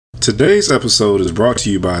Today's episode is brought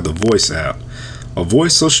to you by the Voice app, a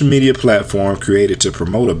voice social media platform created to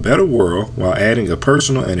promote a better world while adding a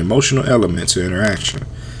personal and emotional element to interaction.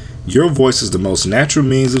 Your voice is the most natural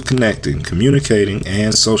means of connecting, communicating,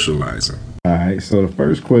 and socializing. All right, so the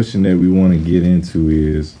first question that we want to get into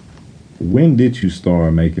is, when did you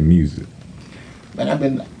start making music? Man, I've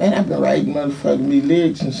been writing motherfucking me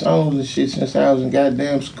lyrics and songs and shit since I was in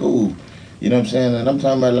goddamn school. You know what I'm saying? And I'm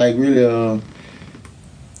talking about like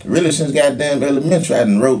really since goddamn elementary. I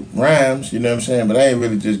done wrote rhymes, you know what I'm saying? But I ain't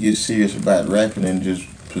really just get serious about rapping and just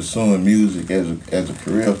pursuing music as a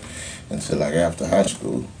career until like after high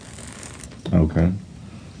school. Okay.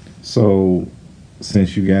 So,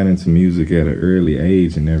 since you got into music at an early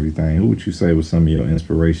age and everything, who would you say was some of your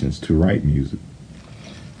inspirations to write music?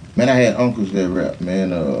 Man, I had uncles that rap,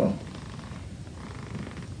 man.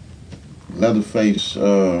 Leatherface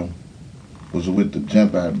was with the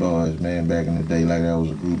Jump Out Boys, man, back in the day. Like, that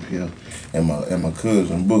was a group here. And my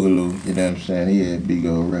cousin, Boogaloo, you know what I'm saying? He had big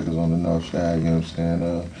old records on the north side, you know what I'm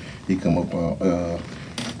saying? He come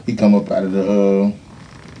up out of the,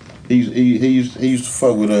 he used to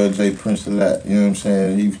fuck with Jay Prince a lot, you know what I'm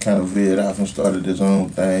saying? He kind of veered off and started his own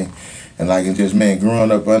thing. And like, and just, man,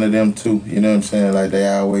 growing up under them too, you know what I'm saying? Like, they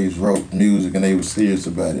always wrote music and they were serious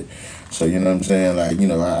about it. So, you know what I'm saying? Like, you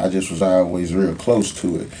know, I just was always real close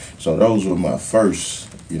to it. So those were my first,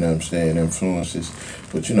 you know what I'm saying, influences.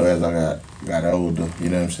 But, you know, as I got older, you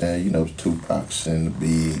know what I'm saying, you know, Tupac's and the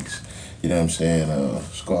Bigs, you know what I'm saying,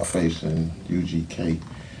 Scarface and UGK,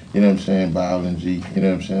 you know what I'm saying, Ball and G, you know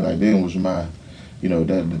what I'm saying? Like, then was my, you know,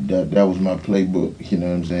 that was my playbook, you know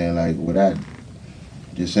what I'm saying? Like, what I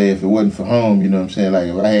just say, if it wasn't for home, you know what I'm saying? Like,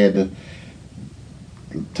 if I had to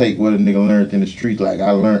take what a nigga learned in the streets, like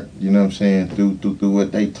I learned, you know what I'm saying, through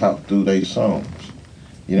what they talk through their songs.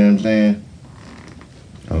 You know what I'm saying?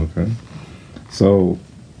 Okay. So,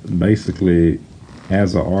 basically,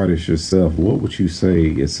 as an artist yourself, what would you say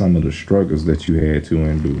is some of the struggles that you had to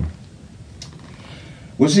endure?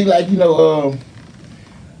 Well, see, like, you know,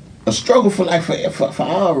 a struggle for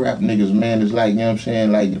all rap niggas, man, is like, you know what I'm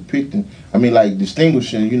saying, like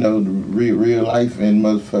distinguishing, you know, the real life and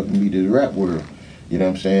motherfucking be this rap world. You know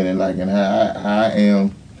what I'm saying? And like, and how I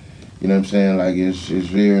am, you know what I'm saying? Like, it's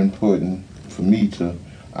very important for me to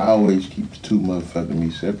always keep the two motherfucking me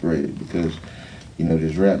separated, because, you know,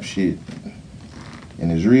 this rap shit and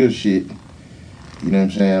this real shit, you know what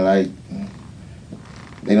I'm saying? Like,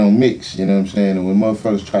 they don't mix, you know what I'm saying? And when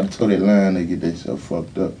motherfuckers try to toe that line, they get themselves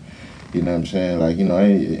fucked up. You know what I'm saying? Like, you know,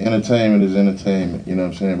 entertainment is entertainment, you know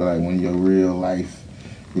what I'm saying? But like, when your real life,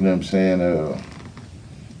 you know what I'm saying,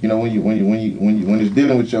 you know, when it's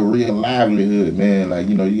dealing with your real livelihood, man, like,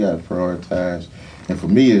 you know, you gotta prioritize. And for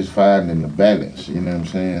me, it's finding the balance. You know what I'm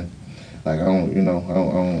saying? Like, I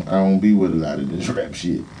don't be with a lot of this rap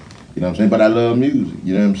shit. You know what I'm saying? But I love music.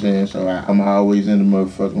 You know what I'm saying? So I'm always in the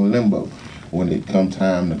motherfucking limbo when it come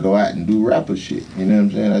time to go out and do rapper shit. You know what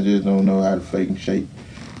I'm saying? I just don't know how to fake and shake.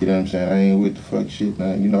 You know what I'm saying? I ain't with the fuck shit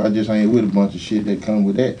now. You know, I just ain't with a bunch of shit that come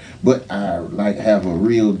with that. But I like have a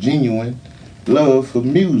real genuine love for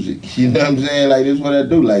music. You know what I'm saying? Like, this is what I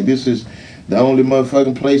do. Like, this is the only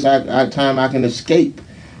motherfucking place time I can escape.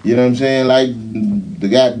 You know what I'm saying? Like, the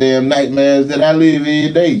goddamn nightmares that I live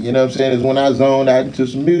every day, you know what I'm saying, is when I zone out into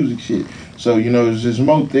some music shit. So, you know, it's just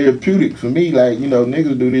more therapeutic for me. Like, you know,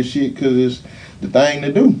 niggas do this shit because it's the thing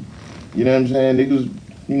to do. You know what I'm saying? Niggas,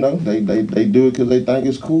 you know, they do it because they think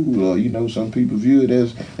it's cool. Or, you know, some people view it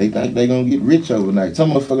as they think they gonna get rich overnight.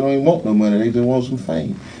 Some motherfuckers don't even want no money. They just want some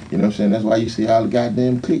fame. You know what I'm saying? That's why you see all the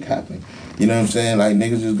goddamn click hopping. You know what I'm saying? Like,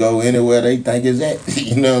 niggas just go anywhere they think is at.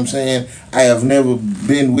 You know what I'm saying? I have never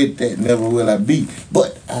been with that. Never will I be.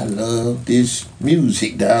 But I love this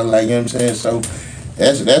music, dog. Like, you know what I'm saying? So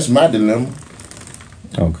that's my dilemma.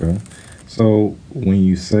 Okay. So, when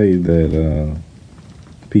you say that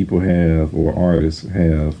people have, or artists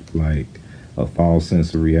have, like, a false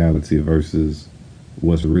sense of reality versus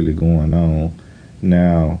what's really going on,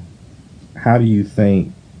 now, how do you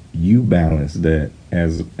think you balance that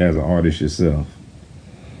as an artist yourself?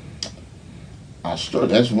 I struggle.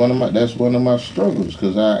 That's one of my struggles,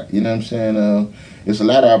 because you know what I'm saying, it's a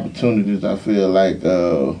lot of opportunities I feel like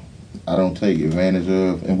I don't take advantage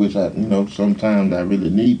of, in which I, you know, sometimes I really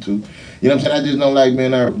need to. You know what I'm saying? I just don't like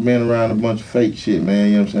being around a bunch of fake shit, man.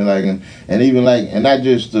 You know what I'm saying? Like, and even like, and not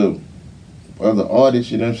just the other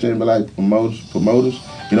artists, you know what I'm saying, but like promoters, you know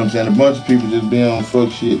what I'm saying? A bunch of people just being on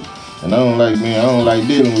fuck shit, and I don't like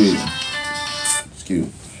dealing with it. Excuse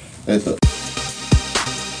me. That's up.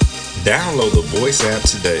 Download the Voice app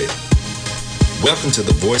today. Welcome to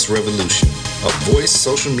the Voice Revolution. a voice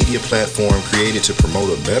social media platform created to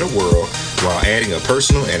promote a better world while adding a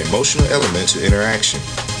personal and emotional element to interaction.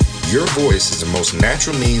 Your voice is the most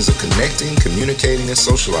natural means of connecting, communicating, and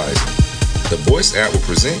socializing. The Voice app will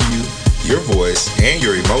present you, your voice, and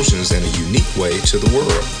your emotions in a unique way to the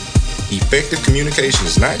world. Effective communication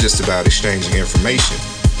is not just about exchanging information.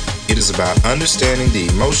 It is about understanding the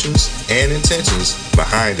emotions and intentions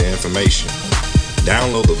behind the information.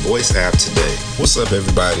 Download the Voice app today. What's up,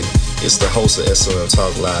 everybody? It's the host of SOM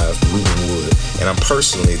Talk Live, Ruben Wood, and I'm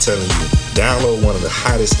personally telling you, download one of the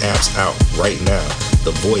hottest apps out right now,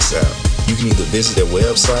 the Voice app. You can either visit their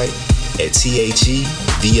website at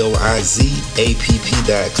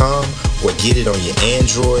thevoizapp.com or get it on your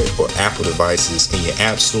Android or Apple devices in your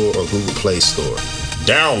App Store or Google Play Store.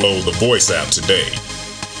 Download the Voice app today.